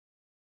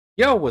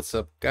Yo, what's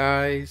up,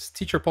 guys?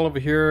 Teacher Paul over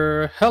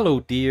here.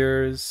 Hello,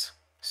 dears.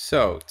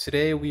 So,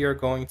 today we are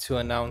going to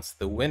announce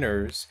the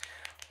winners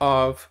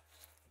of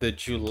the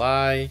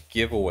July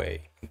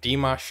giveaway,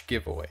 Dimash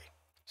giveaway.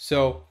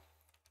 So,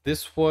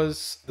 this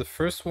was the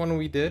first one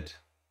we did.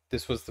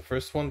 This was the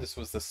first one, this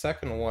was the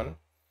second one,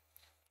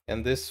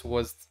 and this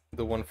was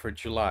the one for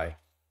July.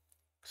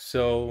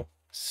 So,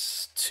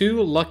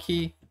 two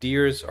lucky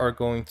dears are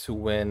going to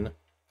win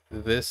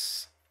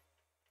this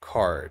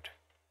card.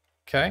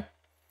 Okay?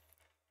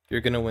 You're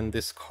going to win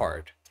this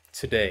card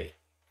today.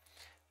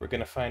 We're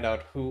going to find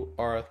out who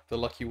are the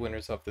lucky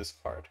winners of this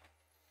card.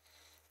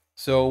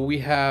 So we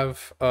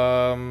have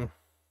the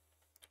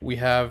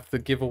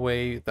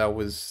giveaway that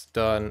was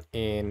done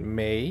in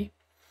May,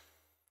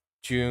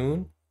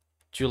 June,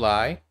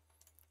 July,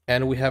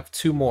 and we have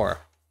two more,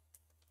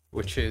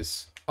 which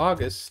is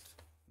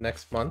August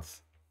next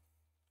month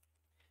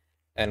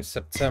and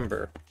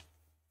September.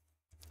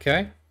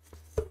 Okay?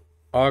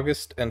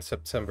 August and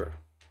September.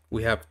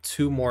 We have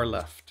two more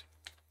left.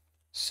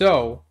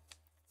 So,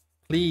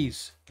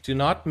 please do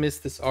not miss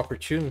this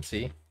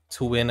opportunity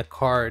to win a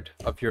card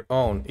of your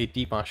own, a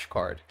Dimash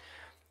card.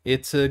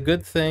 It's a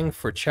good thing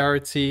for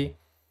charity,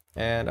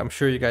 and I'm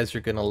sure you guys are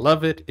going to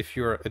love it. If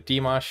you're a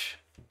Dimash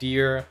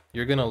dear,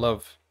 you're going to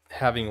love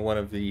having one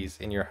of these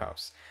in your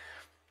house.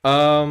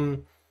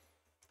 So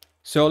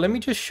let me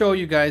just show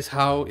you guys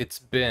how it's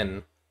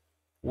been.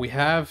 We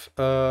have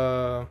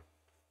the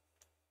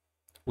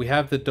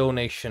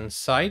donation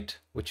site,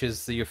 which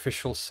is the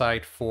official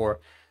site for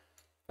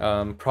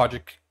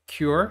Project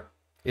Cure.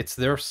 It's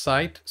their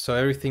site, so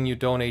everything you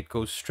donate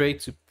goes straight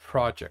to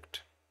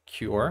Project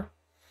Cure,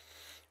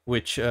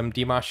 which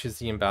Dimash is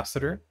the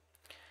ambassador.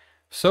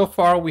 So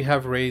far, we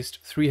have raised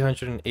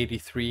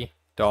 $383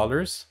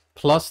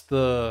 plus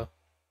the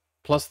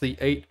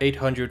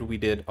 800 we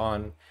did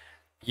on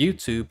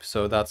YouTube,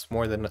 so that's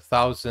more than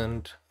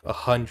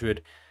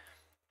 1,100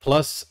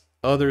 plus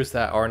others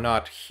that are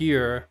not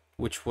here,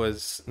 which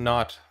was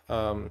not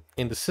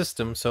in the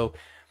system. So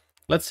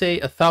let's say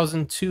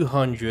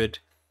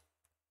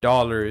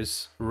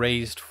 $1,200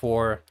 raised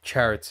for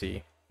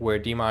charity, where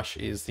Dimash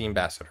is the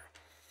ambassador.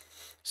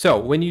 So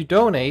when you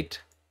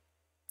donate,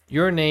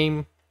 your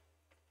name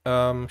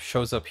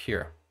shows up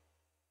here.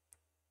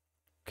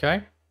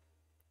 Okay?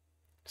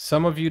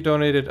 Some of you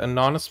donated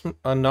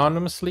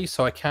anonymously,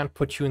 so I can't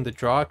put you in the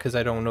draw because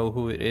I don't know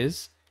who it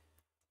is.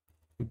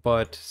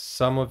 But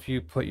some of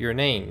you put your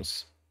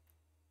names,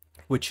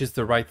 which is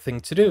the right thing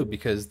to do,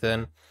 because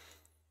then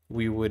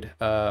we would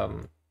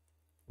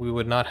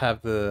not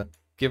have the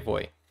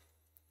giveaway.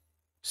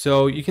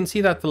 So you can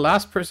see that the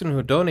last person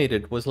who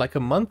donated was like a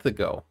month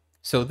ago.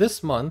 So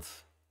this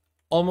month,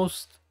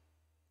 almost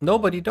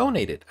nobody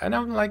donated, and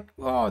I'm like,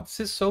 oh, this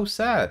is so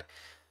sad.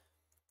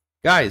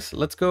 Guys,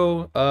 let's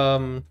go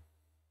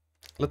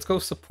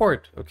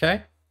support,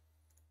 okay?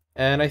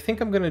 And I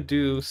think I'm gonna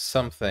do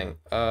something.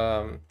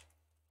 I'm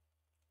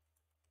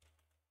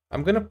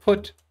gonna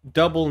put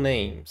double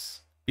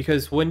names,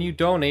 because when you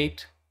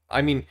donate,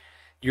 I mean,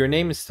 your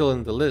name is still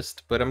in the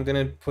list, but I'm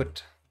gonna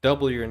put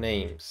double your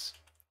names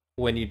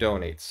when you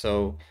donate.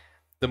 So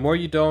the more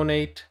you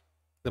donate,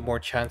 the more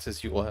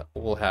chances you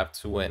will have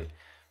to win.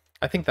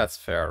 I think that's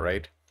fair,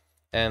 right?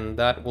 And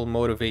that will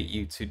motivate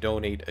you to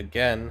donate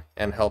again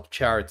and help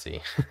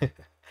charity.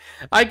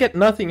 I get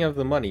nothing of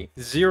the money,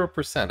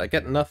 0%. I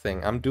get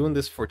nothing. I'm doing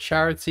this for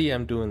charity.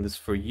 I'm doing this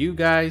for you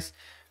guys.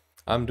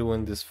 I'm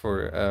doing this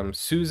for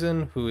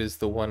Susan, who is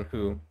the one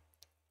who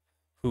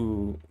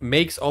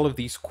makes all of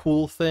these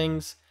cool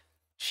things.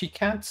 She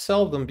can't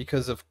sell them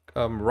because of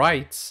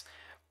rights,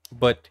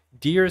 but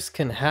deers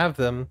can have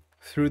them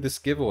through this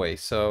giveaway.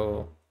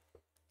 So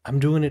I'm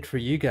doing it for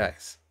you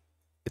guys.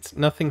 It's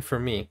nothing for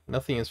me.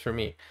 Nothing is for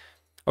me.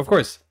 Of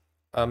course,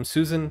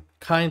 Susan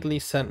kindly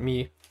sent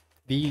me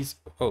these.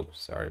 Oh,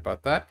 sorry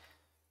about that.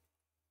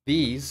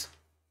 These.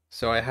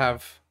 So I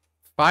have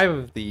 5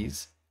 of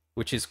these,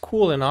 which is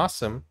cool and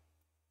awesome.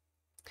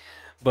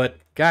 But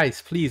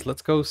guys, please,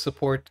 let's go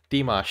support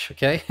Dimash,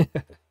 okay?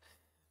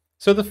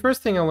 So the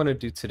first thing I want to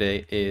do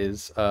today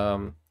is,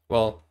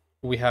 well,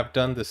 we have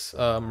done this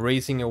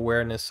raising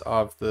awareness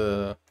of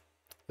the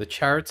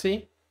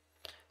charity.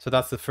 So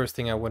that's the first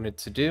thing I wanted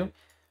to do.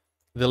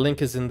 The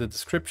link is in the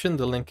description.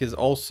 The link is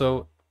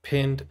also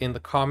pinned in the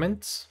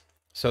comments.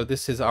 So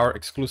this is our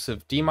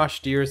exclusive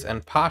Dimash Deers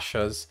and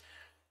Pasha's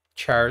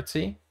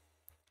charity.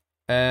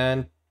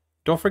 And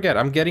don't forget,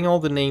 I'm getting all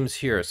the names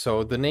here.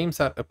 So the names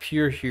that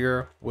appear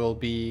here will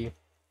be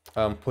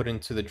put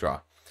into the draw.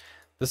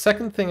 The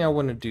second thing I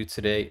want to do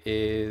today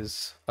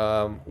is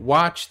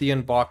watch the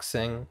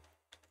unboxing.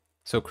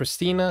 So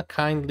Christina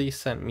kindly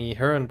sent me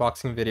her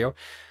unboxing video.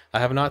 I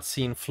have not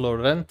seen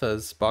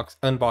Florenta's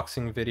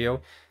unboxing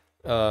video.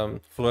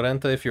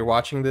 Florenta, if you're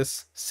watching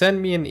this,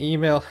 send me an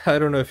email. I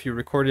don't know if you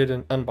recorded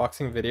an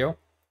unboxing video.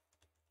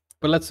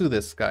 But let's do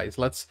this, guys.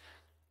 Let's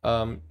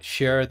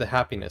share the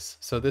happiness.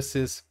 So this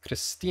is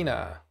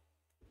Christina.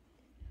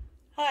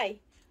 Hi,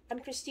 I'm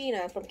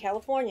Christina from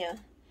California,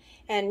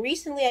 And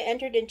recently, I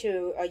entered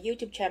into a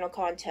YouTube channel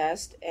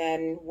contest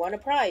and won a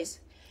prize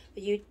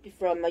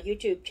from a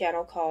YouTube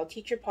channel called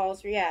Teacher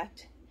Paul's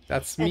React.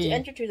 That's And to me.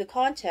 enter to the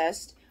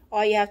contest,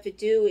 all you have to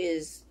do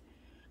is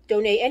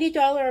donate any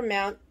dollar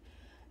amount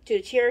to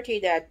the charity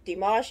that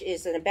Dimash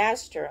is an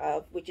ambassador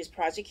of, which is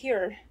Project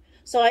Cure.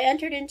 So I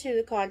entered into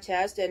the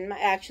contest and I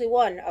actually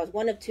won. I was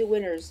one of two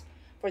winners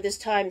for this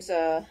time's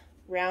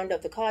round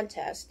of the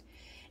contest.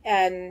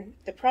 And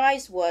the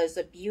prize was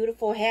a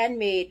beautiful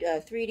handmade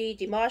 3D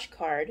Dimash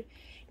card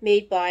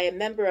made by a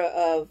member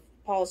of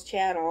Paul's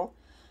channel.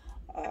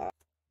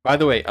 By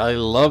the way, I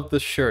love the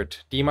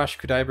shirt. Dimash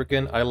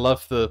Kudaibergen. I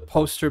love the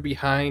poster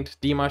behind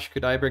Dimash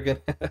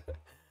Kudaibergen.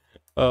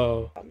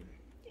 Oh.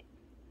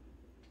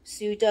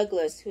 Sue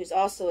Douglas, who's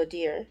also a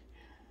deer.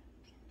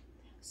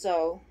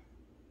 So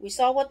we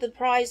saw what the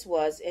prize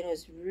was, and it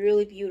was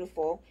really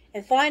beautiful.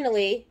 And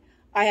finally,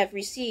 I have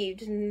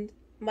received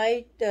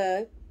my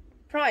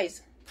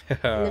prize in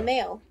the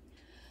mail.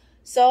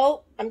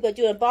 So I'm going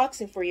to do an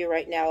unboxing for you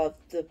right now of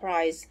the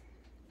prize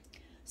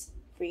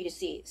for you to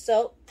see.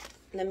 So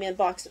let me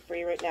unbox it for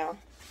you right now.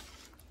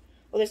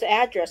 Well, there's an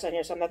address on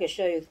here, so I'm not going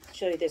to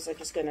show you this. I'm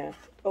just going to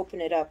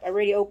open it up. I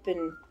already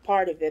opened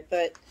part of it,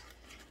 but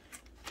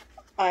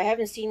I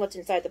haven't seen what's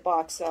inside the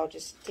box, so I'll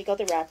just take out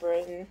the wrapper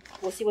and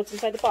we'll see what's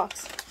inside the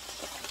box.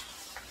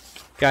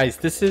 Guys,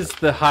 this is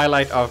the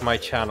highlight of my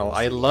channel.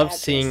 I love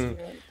seeing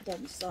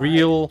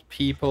real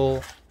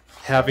people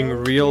having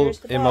real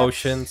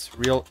emotions,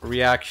 real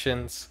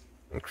reactions.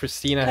 And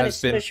Christina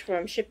has been smushed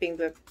from shipping,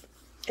 but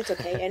it's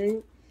okay.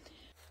 And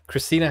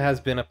Christina has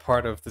been a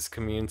part of this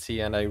community,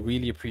 and I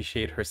really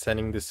appreciate her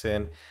sending this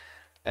in.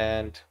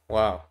 And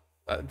wow,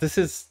 this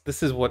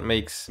is what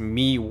makes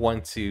me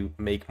want to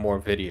make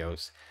more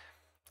videos.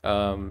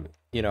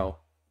 You know,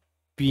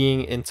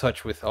 being in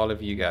touch with all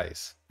of you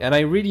guys, and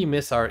I really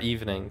miss our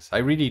evenings. I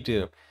really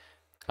do.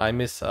 I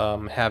miss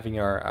having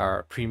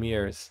our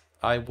premieres.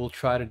 I will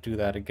try to do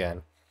that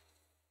again.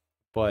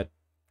 But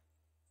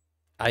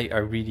I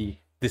really,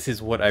 this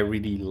is what I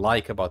really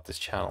like about this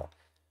channel.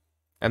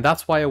 And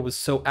that's why I was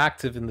so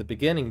active in the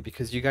beginning,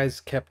 because you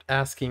guys kept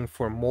asking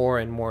for more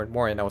and more and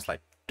more. And I was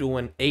like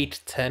doing 8,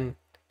 10,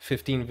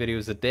 15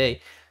 videos a day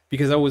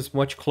because I was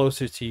much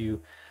closer to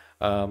you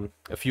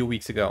a few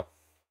weeks ago.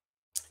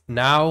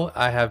 Now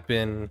I have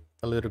been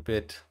a little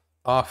bit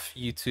off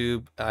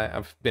YouTube.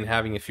 I've been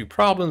having a few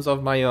problems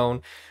of my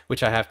own,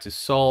 which I have to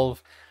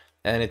solve.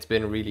 And it's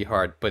been really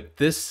hard. But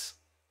this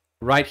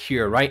right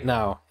here, right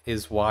now,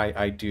 is why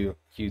I do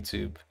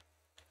YouTube.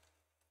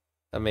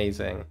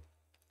 Amazing.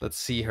 Let's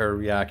see her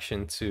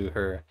reaction to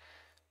her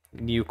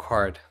new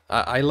card.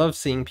 I love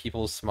seeing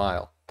people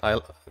smile.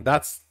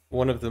 That's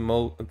one of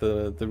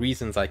the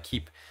reasons I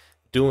keep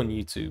doing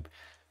YouTube,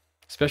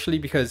 especially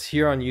because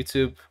here on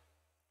YouTube,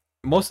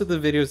 most of the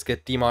videos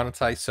get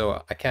demonetized,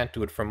 so I can't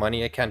do it for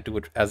money. I can't do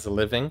it as a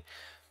living.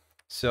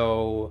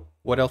 So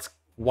what else?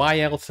 Why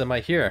else am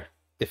I here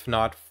if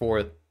not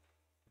for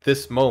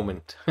this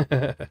moment?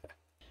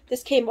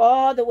 this came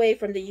all the way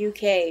from the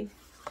UK.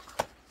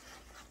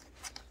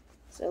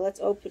 So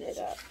let's open it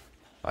up.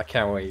 I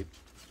can't wait.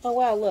 Oh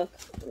wow, look.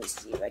 Let me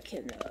see if I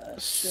can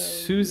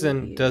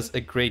Susan does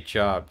a great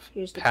job.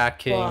 Here's the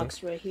packing.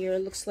 box right here. It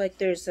looks like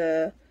there's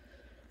a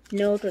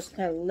note or some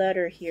kind of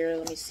letter here.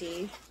 Let me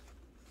see.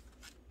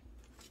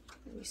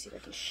 Let me see if I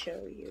can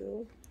show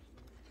you.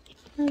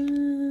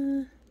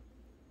 I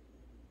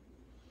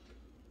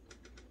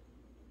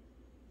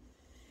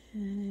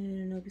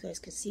don't know if you guys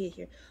can see it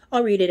here.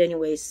 I'll read it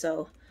anyway,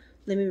 so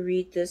let me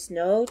read this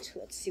note.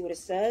 Let's see what it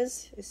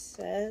says. It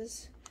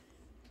says,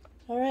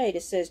 alright,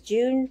 it says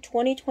June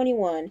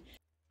 2021.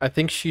 I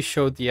think she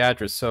showed the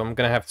address, so I'm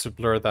gonna have to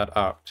blur that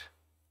out.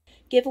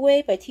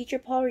 Giveaway by Teacher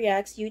Paul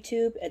Reacts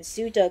YouTube and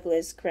Sue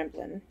Douglas,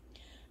 Kremlin.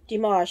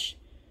 Dimash,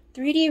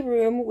 3D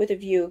room with a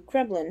view,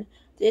 Kremlin.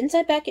 The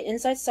inside, back, and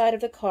inside side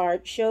of the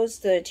card shows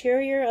the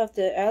interior of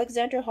the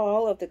Alexander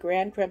Hall of the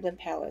Grand Kremlin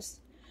Palace.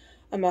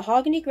 A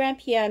mahogany grand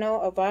piano,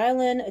 a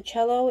violin, a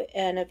cello,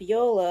 and a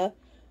viola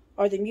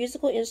are the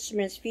musical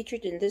instruments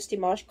featured in this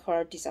Dimash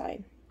card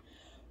design.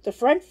 The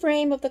front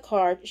frame of the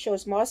card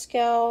shows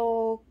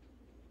Moscow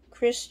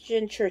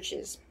Christian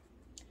churches.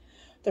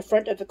 The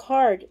front of the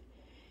card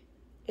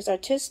is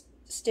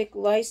artistic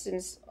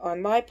license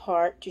on my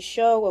part to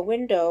show a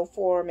window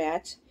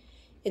format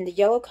in the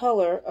yellow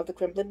color of the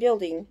Kremlin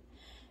building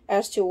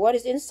as to what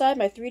is inside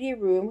my 3D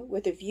room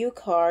with a view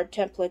card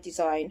template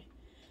design,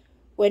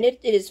 when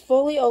it is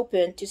fully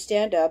open to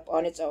stand up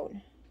on its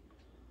own.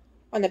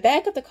 On the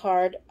back of the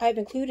card, I have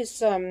included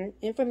some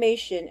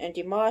information and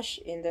Dimash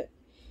in the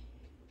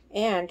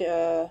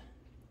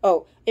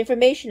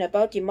information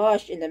about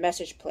Dimash in the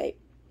message plate.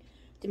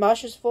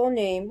 Dimash's full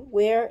name,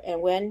 where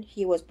and when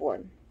he was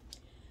born.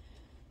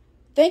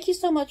 Thank you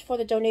so much for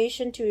the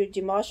donation to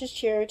Dimash's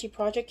charity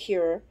Project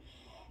Cure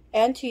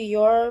and for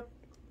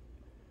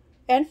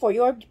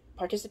your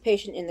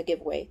participation in the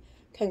giveaway.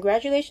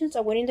 Congratulations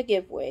on winning the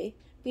giveaway.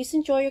 Please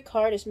enjoy your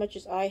card as much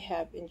as I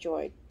have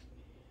enjoyed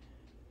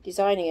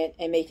designing it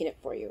and making it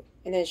for you.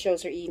 And then it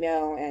shows her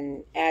email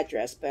and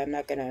address, but I'm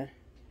not gonna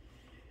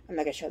I'm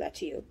not going to show that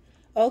to you.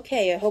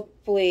 Okay,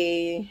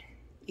 hopefully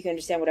you can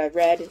understand what I've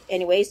read.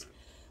 Anyways,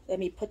 let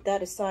me put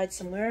that aside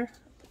somewhere.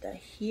 Put that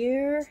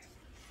here.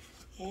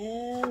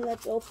 And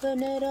let's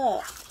open it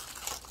up.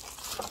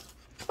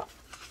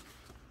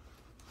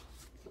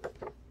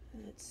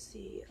 Let's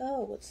see.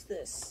 Oh, what's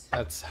this?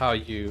 That's how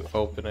you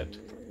open it.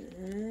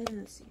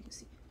 Let's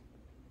see.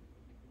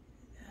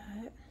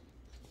 That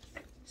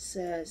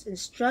says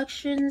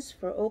instructions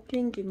for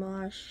opening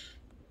Dimash.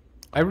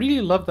 I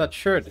really love that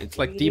shirt. It's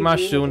like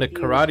Dimash doing a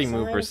karate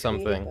move or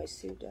something. By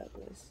Sue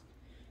Douglas.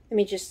 Let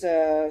me just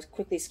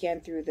quickly scan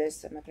through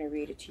this. I'm not going to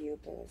read it to you,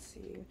 but let's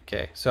see.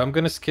 Okay, so I'm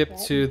going to skip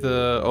to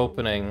the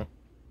opening.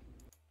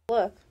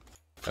 Look.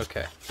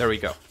 Okay, there we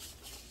go.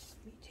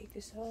 Let me take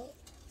this out.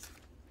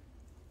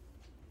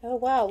 Oh,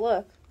 wow,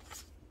 look.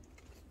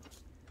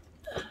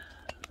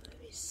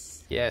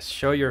 Yes,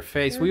 show your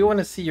face. We want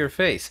to see your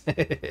face.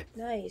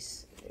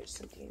 Nice. There's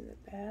something in the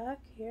back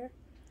here.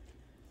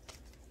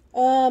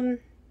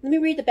 Let me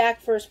read the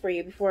back first for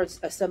you before I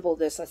assemble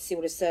this. Let's see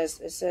what it says.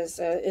 It says,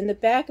 in the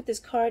back of this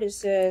card, it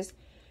says,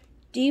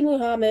 D.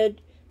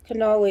 Muhammad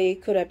Kanali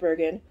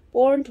Kudaibergen,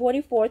 born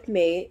 24th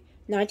May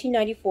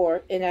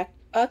 1994 in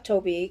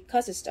Aktobe,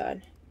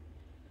 Kazakhstan.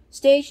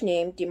 Stage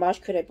name,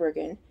 Dimash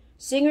Kudaibergen.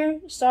 Singer,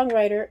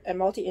 songwriter, and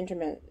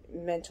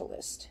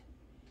multi-instrumentalist.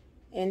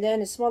 And then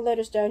in small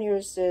letters down here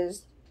it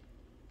says,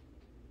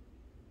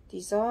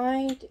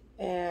 designed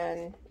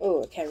and...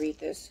 Oh, I can't read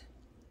this.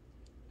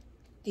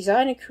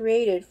 Designed and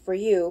created for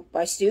you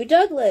by Sue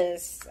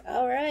Douglas.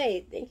 All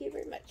right, thank you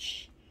very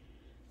much.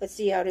 Let's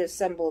see how to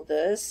assemble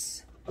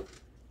this.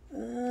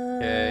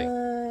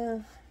 Okay.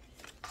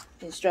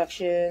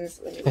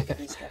 Instructions. Let me look at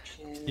the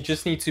instructions. You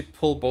just need to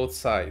pull both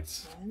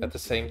sides at the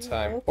same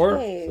time.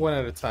 Okay. Or one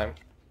at a time.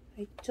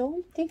 I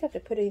don't think I have to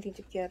put anything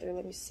together.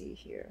 Let me see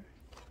here.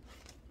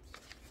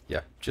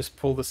 Yeah, just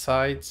pull the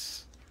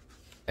sides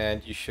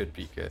and you should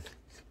be good.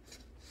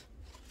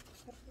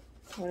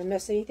 Don't want to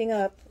mess anything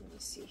up. Let me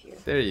see here.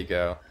 There you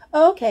go.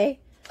 Oh, okay.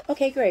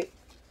 Okay, great.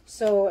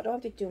 So I don't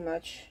have to do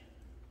much.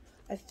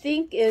 I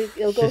think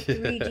it'll go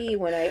 3D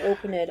when I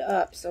open it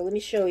up. So let me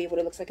show you what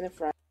it looks like in the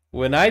front.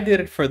 When I did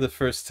it for the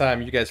first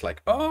time, you guys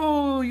like,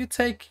 oh, you're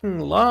taking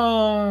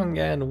long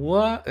and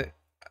what?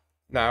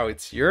 Now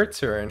it's your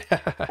turn.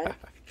 There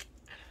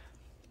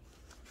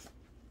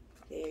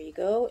you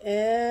go.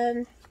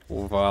 And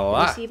voila.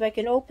 let me see if I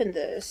can open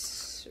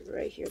this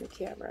right here in the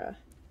camera.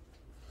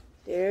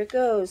 There it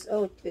goes.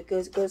 Oh, it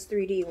goes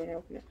 3D when I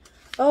open it.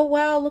 Oh,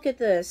 wow, look at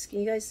this. Can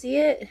you guys see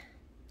it?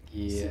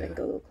 Yeah. See if I can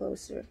go a little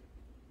closer.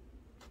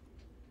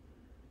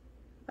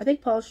 I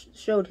think Paul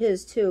showed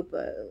his too,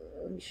 but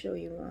let me show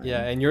you mine.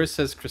 Yeah, and yours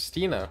says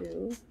Christina.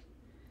 Too.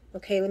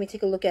 Okay, let me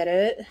take a look at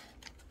it.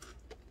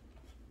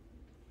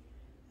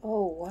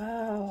 Oh,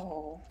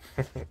 wow.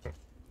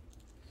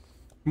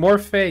 More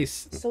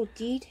face. So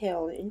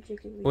detailed and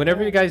intricately.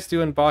 Whenever you guys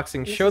do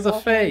unboxing, this show is the all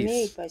face.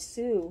 Made by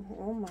Sue.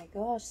 Oh my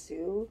gosh,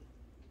 Sue.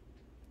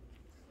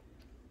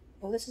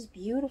 Oh, this is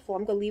beautiful.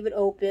 I'm gonna leave it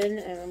open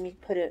and let me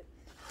put it.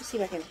 Let's see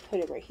if I can put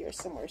it right here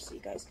somewhere so you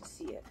guys can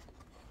see it.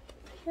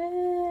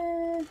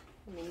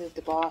 Let me move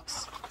the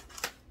box.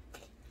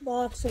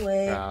 Box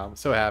away. I'm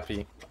so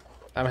happy.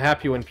 I'm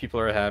happy when people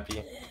are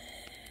happy.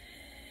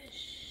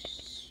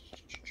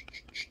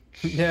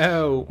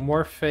 No,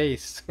 more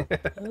face.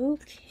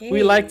 Okay.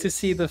 We like to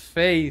see the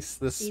face,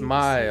 the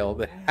smile,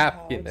 the Wow,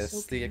 happiness,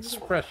 it's so the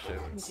beautiful. Let me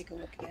expressions. take a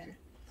look again.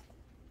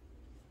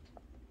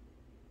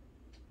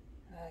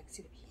 I can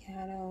see the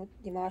piano.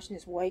 Dimash in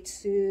his white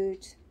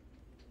suit.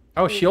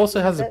 Oh, she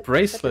also has a Is that the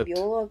bracelet.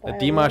 viola, A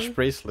violin? Dimash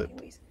bracelet.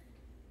 Anyways.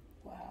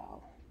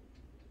 Wow.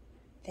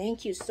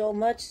 Thank you so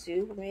much,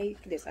 Sue, for making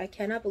this. I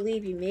cannot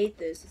believe you made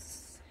this.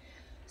 It's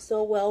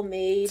so well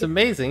made. It's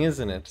amazing,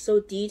 isn't it? So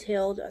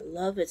detailed. I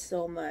love it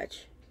so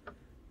much.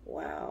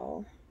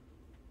 Wow.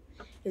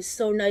 It's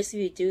so nice of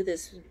you to do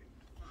this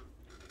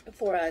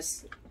for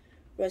us,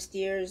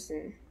 Rustiers,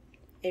 and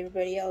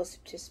everybody else who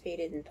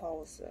participated in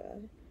Paul's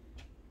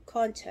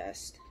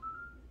contest.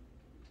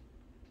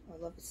 I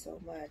love it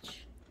so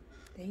much.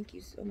 Thank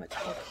you so much.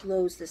 I'll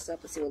close this up.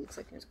 Let's see what it looks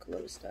like when it's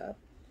closed up.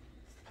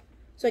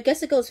 So I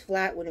guess it goes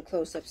flat when it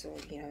closed up, so,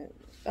 you know,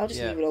 I'll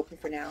just leave it open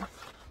for now.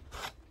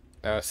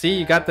 See,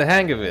 you got the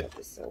hang of I it. love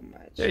this so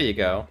much. There you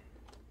go.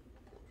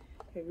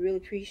 I really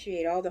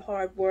appreciate all the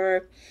hard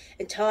work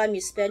and time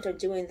you spent on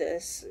doing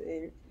this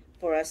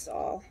for us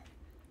all.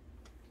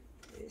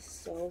 It's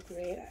so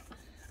great.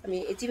 I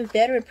mean, it's even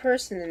better in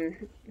person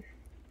than...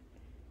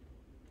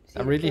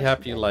 I'm really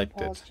happy you liked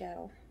it.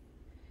 Channel.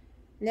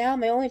 Now,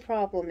 my only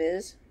problem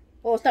is...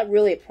 Well, it's not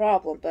really a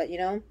problem, but, you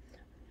know,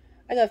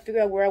 I gotta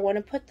figure out where I want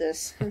to put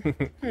this.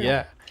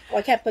 Yeah. Well,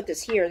 I can't put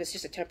this here. This is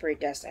just a temporary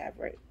desk I have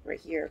right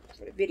here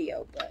for the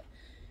video, but...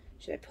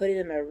 Should I put it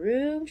in my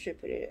room? Should I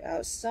put it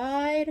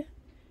outside?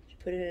 Should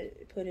I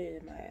put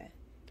it in my...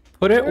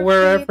 Put it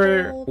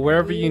table,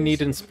 wherever you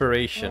need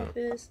inspiration.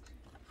 Office?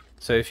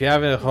 So if you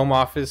have a home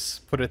office,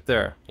 put it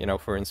there, you know,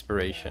 for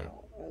inspiration.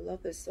 Wow, I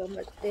love this so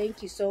much.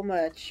 Thank you so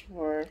much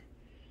for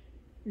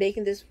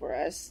making this for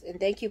us. And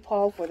thank you,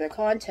 Paul, for the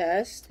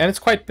contest. And it's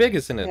quite big,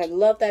 isn't And I it?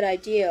 love that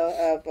idea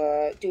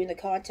of doing the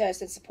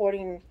contest and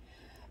supporting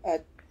uh,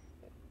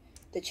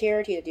 the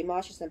charity that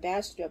Dimash is an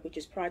ambassador of, which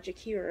is Project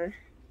Hero.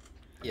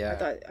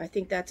 Yeah. I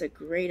think that's a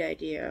great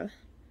idea.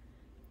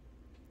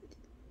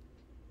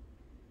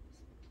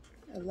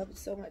 I love it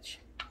so much.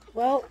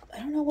 Well, I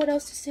don't know what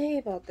else to say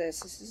about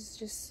this. This is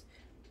just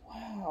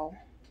wow.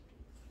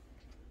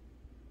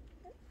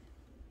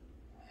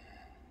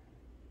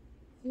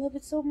 I love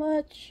it so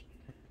much.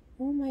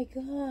 Oh my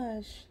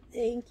gosh.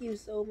 Thank you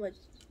so much.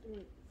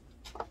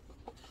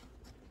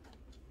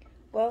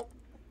 Well,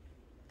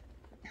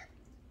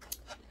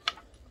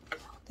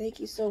 thank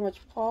you so much,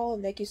 Paul,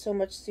 and thank you so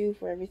much, Sue,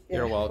 for everything.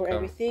 You're For welcome.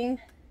 everything.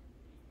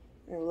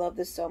 I love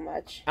this so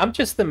much. I'm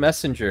just the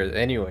messenger,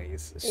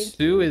 anyways. Thank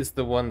Sue you. is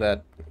the one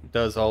that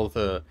does all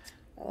the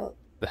Oh,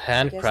 the I guess that's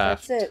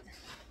handcraft, it.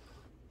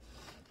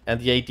 and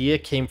the idea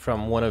came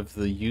from one of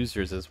the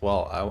users as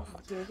well.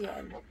 Thank you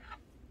again.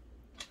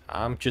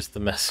 I'm just the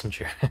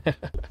messenger.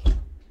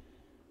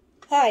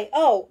 Hi.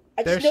 Oh,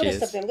 I There just she noticed is.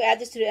 something. I'm gonna add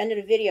this to the end of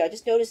the video. I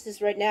just noticed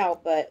this right now,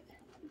 but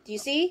do you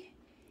see?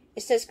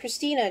 It says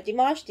Christina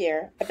Dimash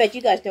there. I bet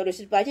you guys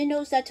noticed it, but I didn't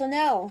notice that till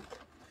now.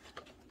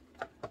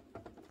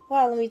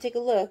 Wow, let me take a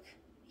look.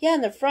 Yeah,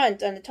 in the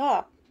front, on the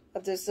top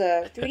of this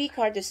 3D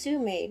card that Sue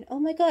made. Oh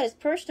my god, it's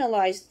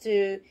personalized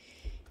to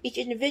each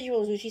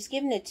individual who she's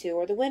given it to,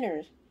 or the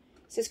winners.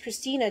 It says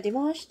Christina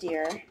Dimash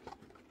dear.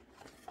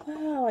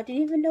 Wow, I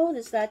didn't even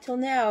notice that till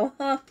now.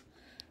 Huh.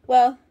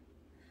 Well,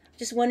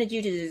 just wanted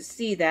you to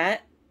see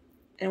that,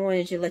 and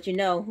wanted to let you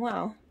know.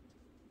 Wow,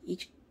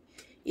 each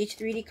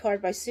 3D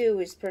card by Sue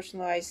is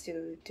personalized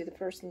to the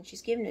person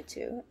she's given it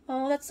to.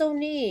 Oh, that's so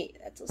neat.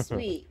 That's so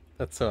sweet.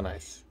 That's so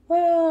nice.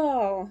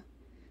 Wow.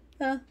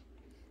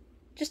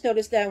 Just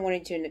noticed that and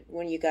wanted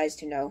you guys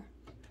to know.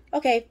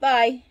 Okay,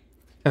 bye.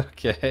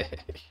 Okay.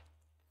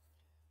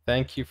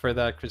 Thank you for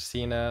that,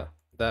 Christina.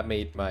 That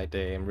made my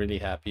day. I'm really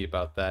happy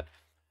about that.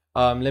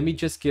 Let me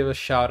just give a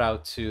shout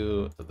out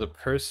to the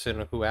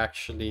person who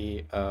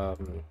actually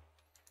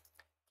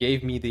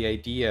gave me the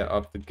idea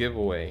of the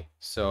giveaway.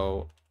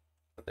 So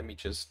let me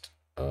just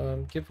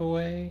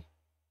giveaway.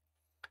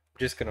 I'm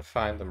just gonna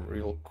find them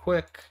real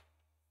quick,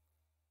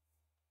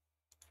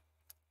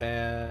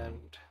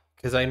 and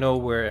because I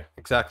know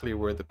exactly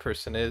where the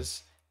person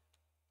is.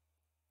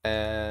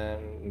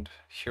 And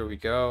here we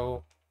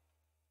go.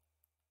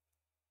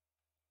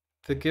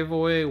 The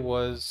giveaway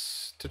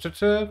was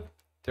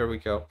there we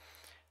go.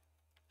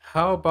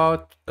 How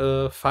about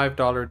a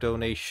 $5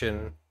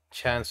 donation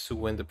chance to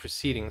win the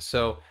proceedings?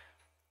 So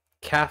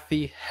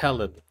Kathy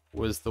Helen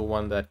was the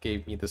one that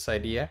gave me this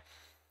idea.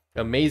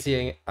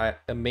 Amazing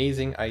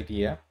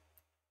idea.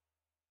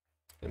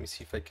 Let me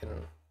see if I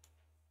can.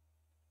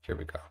 Here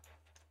we go.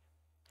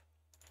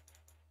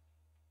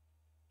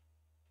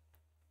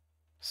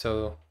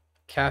 So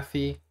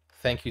Kathy,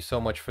 thank you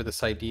so much for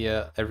this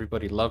idea.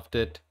 Everybody loved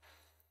it.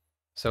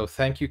 So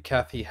thank you,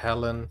 Kathy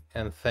Helen,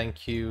 and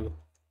thank you,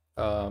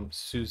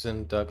 Sue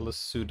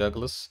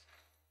Douglas.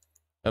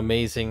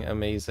 Amazing,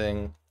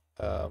 amazing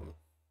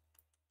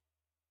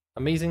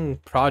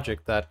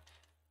project that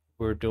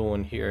we're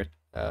doing here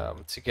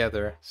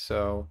together.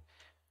 So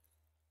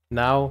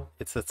now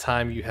it's the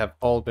time you have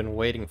all been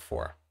waiting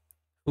for.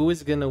 Who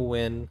is gonna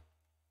win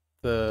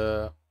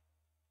the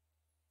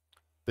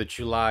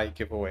July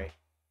giveaway?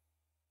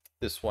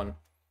 This one.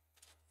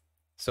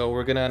 So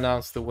we're gonna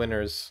announce the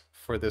winners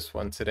for this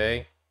one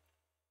today.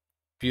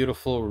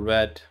 Beautiful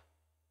red,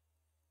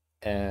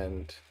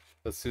 and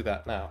let's do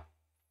that now.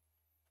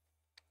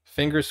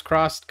 Fingers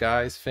crossed,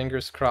 guys.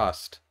 Fingers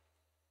crossed.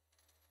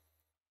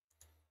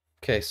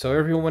 Okay, so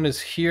everyone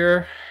is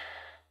here.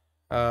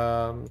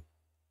 Let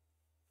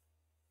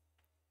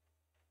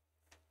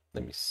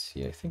me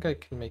see. I think I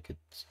can make it.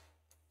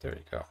 There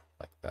you go,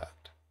 like that.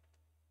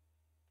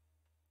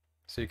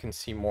 So you can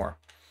see more.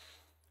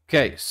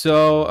 Okay,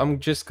 so I'm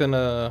just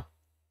gonna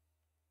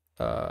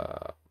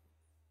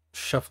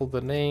shuffle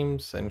the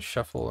names and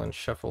shuffle and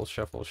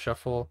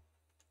shuffle,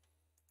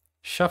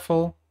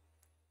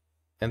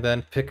 and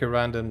then pick a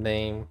random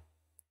name,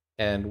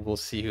 and we'll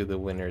see who the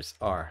winners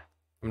are.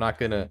 I'm not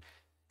gonna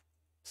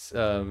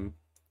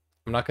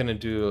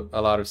do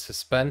a lot of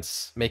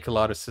suspense. Make a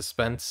lot of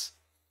suspense.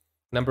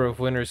 Number of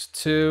winners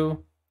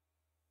 2.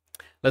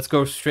 Let's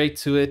go straight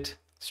to it,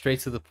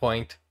 straight to the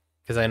point,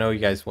 because I know you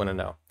guys want to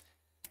know.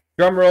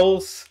 Drum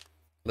rolls.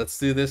 Let's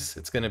do this.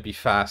 It's gonna be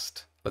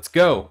fast. Let's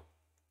go.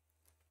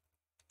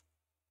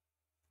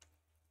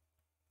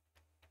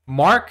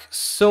 Mark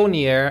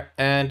Saunier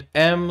and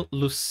M.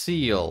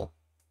 Lucille.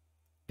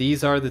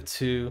 These are the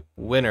 2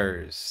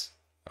 winners.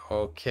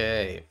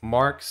 Okay,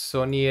 Mark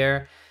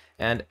Saunier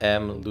and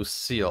M.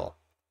 Lucille.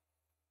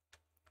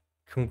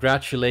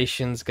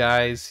 Congratulations,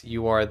 guys.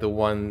 You are the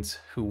ones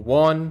who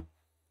won.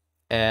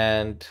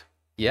 And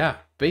yeah,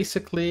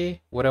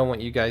 basically what I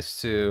want you guys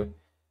to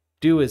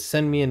do is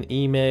send me an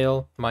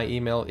email. My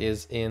email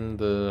is in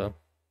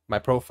my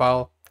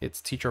profile.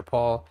 It's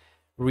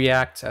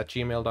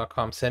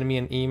teacherpaulreacts@gmail.com. Send me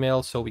an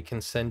email so we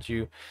can send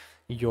you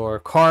your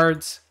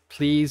cards,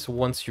 please,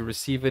 once you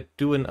receive it,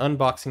 do an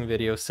unboxing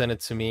video, send it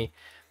to me.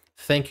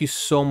 Thank you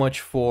so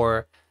much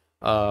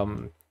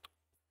um,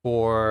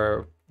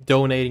 for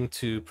donating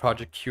to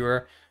Project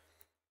Cure.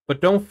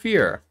 But don't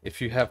fear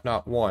if you have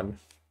not won.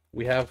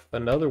 We have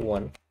another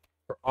one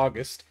for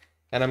August,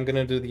 and I'm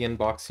gonna do the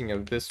unboxing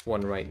of this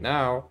one right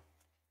now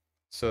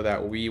so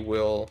that we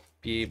will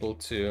be able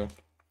to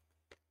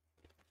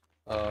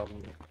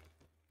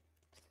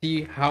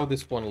see how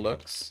this one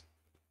looks.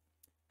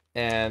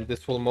 And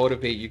this will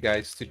motivate you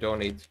guys to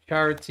donate to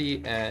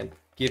charity and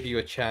give you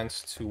a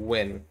chance to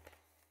win.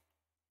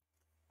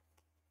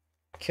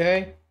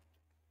 Okay.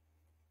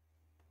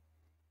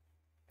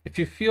 If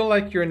you feel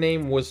like your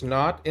name was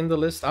not in the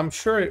list, I'm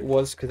sure it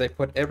was because I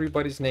put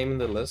everybody's name in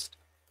the list.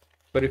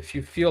 But if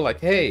you feel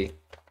like, hey,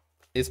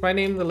 is my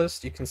name in the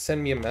list? You can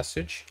send me a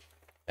message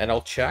and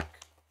I'll check.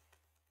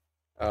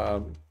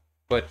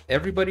 But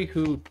everybody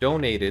who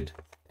donated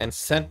and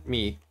sent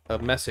me a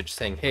message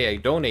saying, hey, I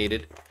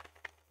donated,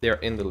 they're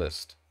in the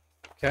list.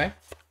 Okay?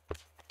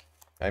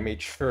 I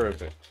made sure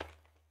of it.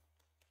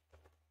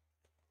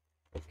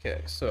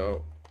 Okay,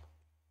 so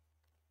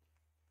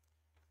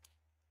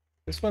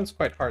this one's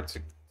quite hard to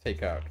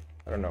take out.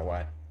 I don't know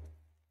why.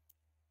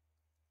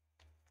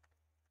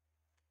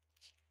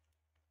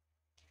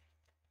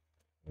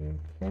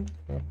 It's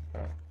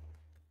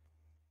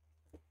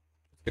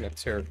gonna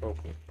tear it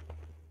open.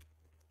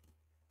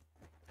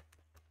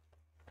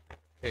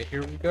 Okay,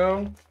 here we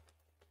go.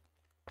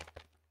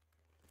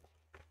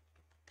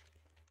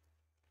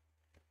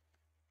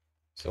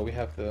 So we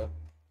have the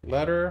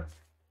letter,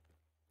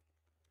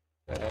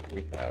 and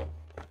we have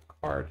a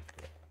card.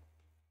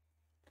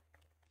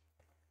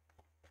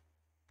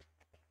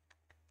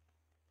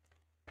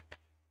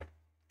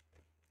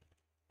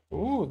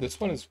 Ooh, this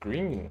one is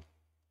green.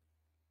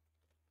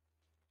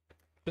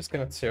 Just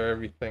gonna tear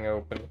everything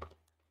open.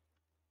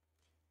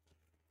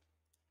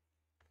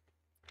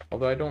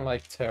 Although I don't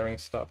like tearing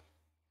stuff.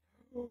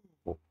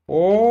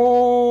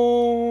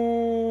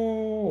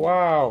 Oh,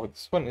 wow.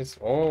 This one is,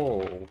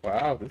 oh,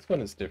 wow. This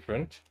one is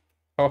different.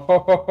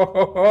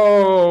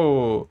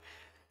 Oh,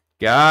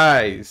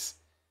 guys,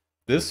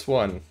 this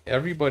one,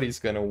 everybody's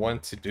gonna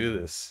want to do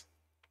this.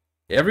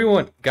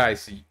 Everyone,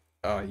 guys,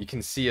 you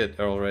can see it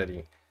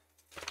already.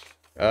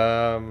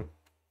 Okay,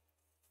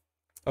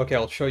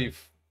 I'll show you.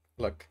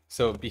 Look,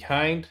 so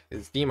behind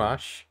is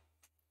Dimash.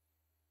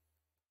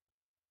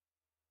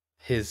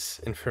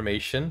 His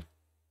information.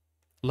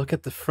 Look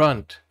at the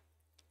front.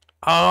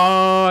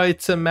 Oh,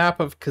 it's a map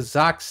of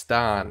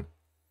Kazakhstan.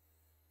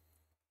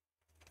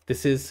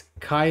 This is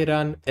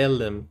Kairan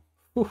Elim.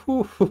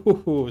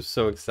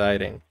 So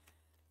exciting.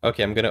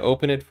 Okay, I'm gonna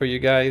open it for you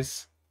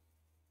guys.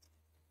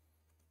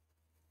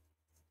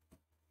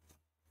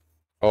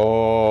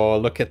 Oh,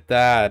 look at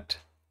that.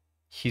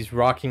 He's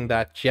rocking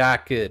that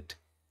jacket.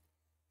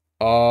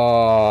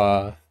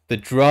 Oh, the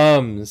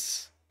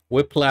drums.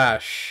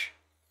 Whiplash.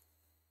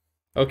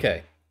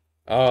 Okay.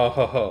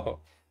 Oh,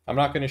 I'm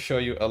not going to show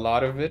you a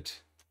lot of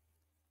it.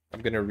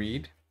 I'm going to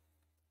read.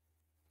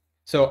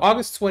 So,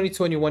 August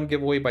 2021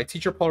 giveaway by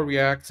Teacher Paul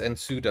Reacts and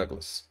Sue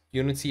Douglas.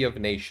 Unity of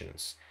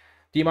Nations.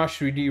 Dimash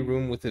 3D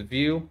Room with a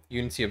View.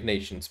 Unity of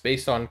Nations.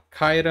 Based on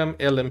Kairam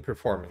Elim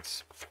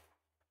performance.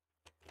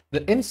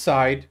 The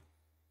inside,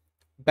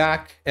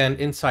 back, and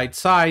inside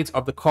sides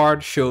of the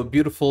card show a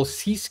beautiful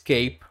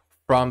seascape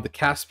from the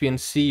Caspian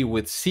Sea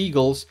with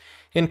seagulls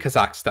in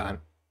Kazakhstan.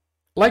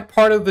 Like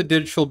part of the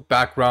digital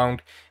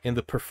background in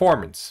the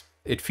performance,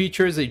 it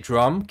features a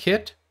drum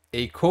kit,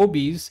 a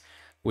kobis,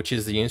 which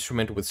is the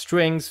instrument with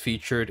strings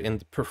featured in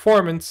the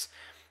performance,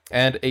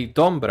 and a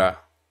dombra.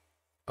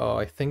 Oh,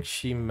 I think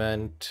she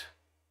meant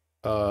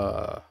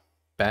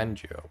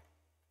banjo.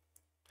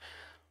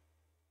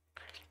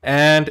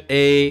 And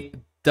a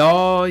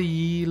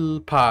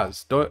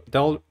doilpaz.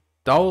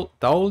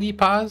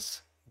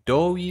 Doilpaz?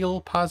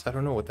 Doilpaz? I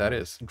don't know what that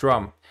is.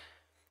 Drum.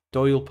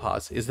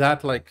 Doilpaz. Is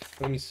that like,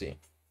 let me see.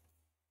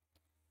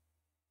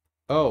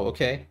 Oh,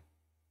 okay.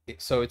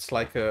 So it's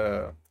like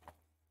the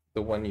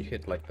one you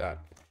hit like that.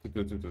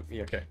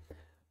 Yeah, okay.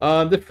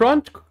 The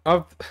front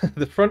of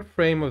the front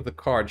frame of the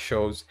card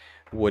shows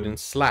wooden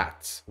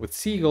slats with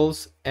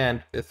seagulls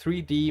and a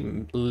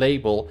 3D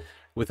label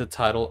with the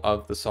title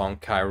of the song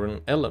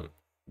Kairan Elim.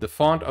 The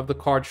font of the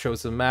card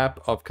shows a map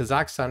of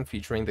Kazakhstan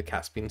featuring the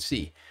Caspian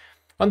Sea.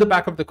 On the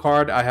back of the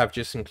card, I have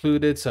just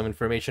included some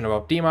information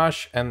about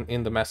Dimash and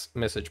in the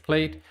message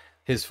plate,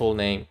 his full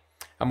name.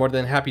 I'm more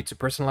than happy to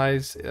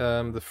personalize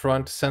the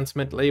front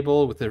sentiment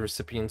label with the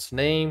recipient's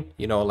name.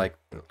 You know, like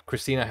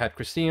Christina had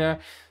Christina.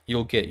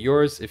 You'll get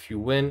yours if you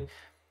win,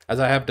 as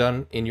I have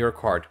done in your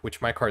card,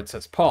 which my card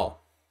says Paul.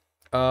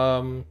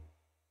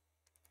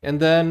 And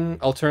then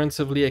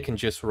alternatively, I can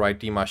just write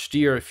Dimash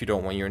Dear if you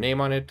don't want your name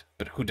on it.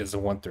 But who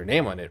doesn't want their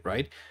name on it,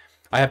 right?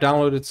 I have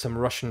downloaded some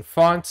Russian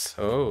fonts.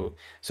 Oh,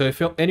 so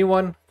if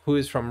anyone who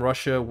is from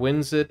Russia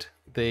wins it,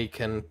 they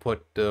can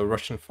put the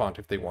Russian font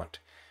if they want.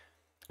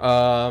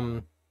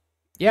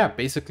 Yeah,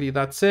 basically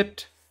that's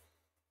it.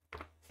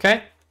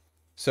 Okay,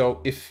 so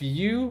if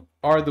you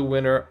are the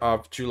winner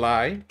of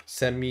July,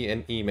 send me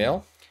an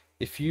email.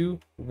 If you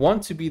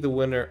want to be the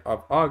winner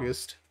of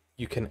August,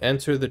 you can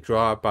enter the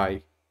draw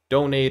by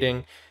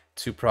donating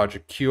to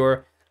Project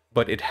Cure,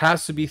 but it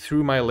has to be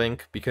through my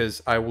link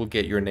because I will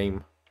get your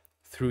name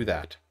through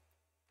that.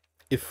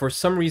 If for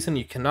some reason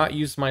you cannot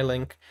use my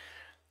link,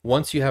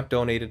 once you have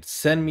donated,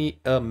 send me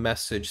a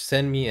message,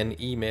 send me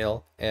an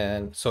email,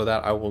 and so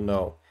that I will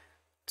know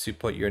to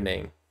put your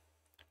name.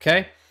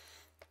 Okay?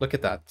 Look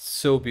at that.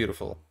 So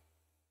beautiful.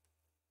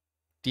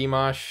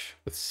 Dimash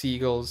with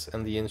seagulls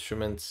and the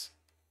instruments.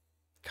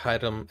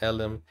 Kairam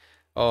Elim.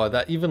 Oh,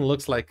 that even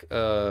looks like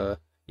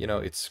you know,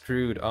 it's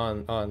screwed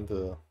on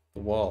the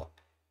wall.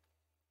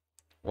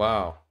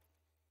 Wow.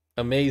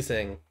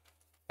 Amazing.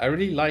 I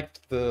really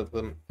liked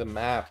the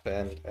map,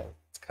 and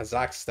it's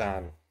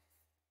Kazakhstan.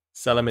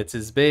 Salamet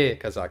Izbe,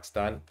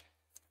 Kazakhstan.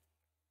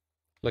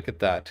 Look at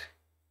that.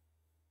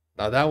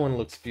 Now that one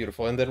looks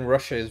beautiful, and then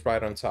Russia is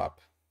right on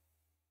top.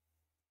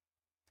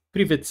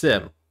 Privet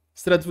Sem.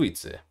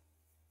 Zdravstvuyte.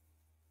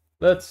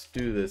 Let's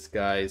do this,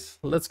 guys.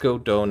 Let's go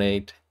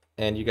donate,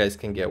 and you guys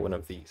can get one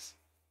of these.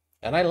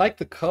 And I like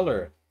the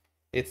color.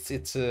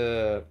 It's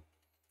a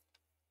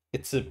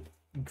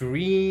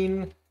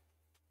green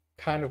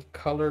kind of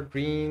color,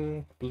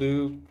 green,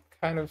 blue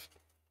kind of,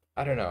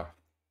 I don't know.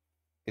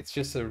 It's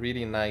just a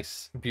really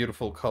nice,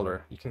 beautiful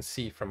color. You can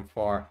see from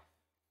far.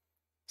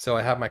 So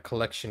I have my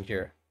collection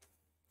here.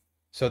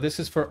 So this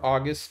is for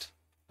August.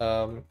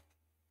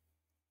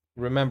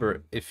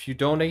 Remember, if you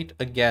donate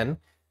again,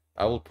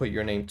 I will put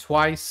your name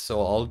twice,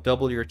 so I'll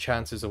double your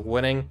chances of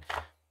winning.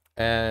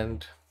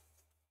 And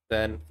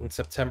then in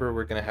September,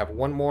 we're going to have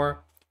one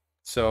more.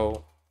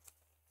 So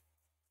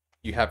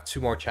you have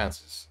 2 more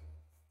chances.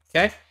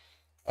 Okay?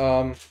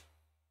 And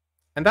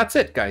that's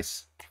it,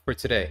 guys, for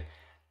today.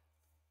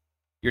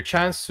 Your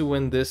chance to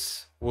win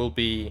this will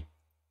be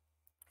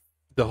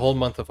the whole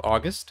month of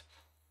August.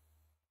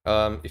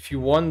 If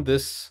you won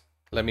this,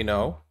 let me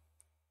know.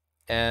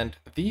 And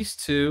these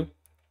 2,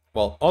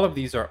 well, all of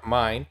these are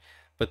mine,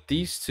 but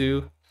these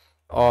 2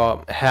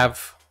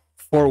 have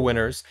 4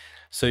 winners.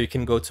 So you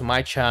can go to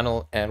my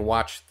channel and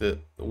watch the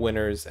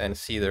winners and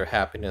see their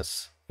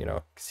happiness, you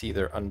know, see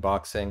their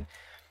unboxing.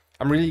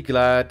 I'm really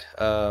glad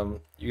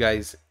you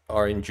guys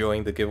are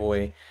enjoying the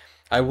giveaway.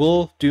 I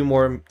will do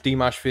more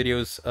Dimash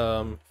videos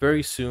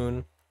very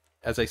soon.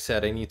 As I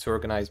said, I need to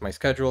organize my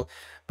schedule,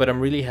 but I'm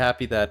really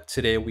happy that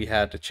today we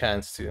had the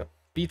chance to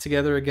be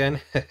together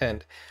again,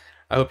 and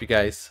I hope you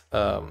guys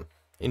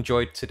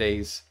enjoyed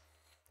today's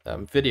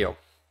video.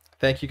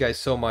 Thank you guys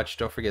so much.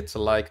 Don't forget to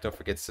like, don't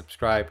forget to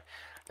subscribe,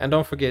 and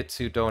don't forget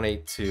to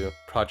donate to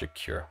Project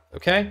Cure,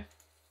 okay?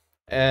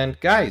 And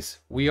guys,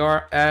 we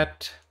are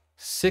at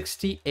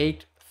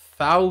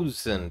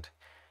 68,000.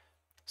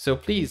 So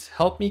please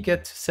help me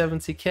get to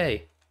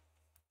 70K.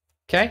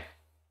 Okay?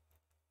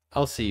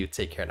 I'll see you.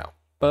 Take care now.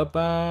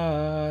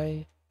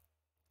 Bye-bye.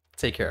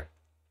 Take care.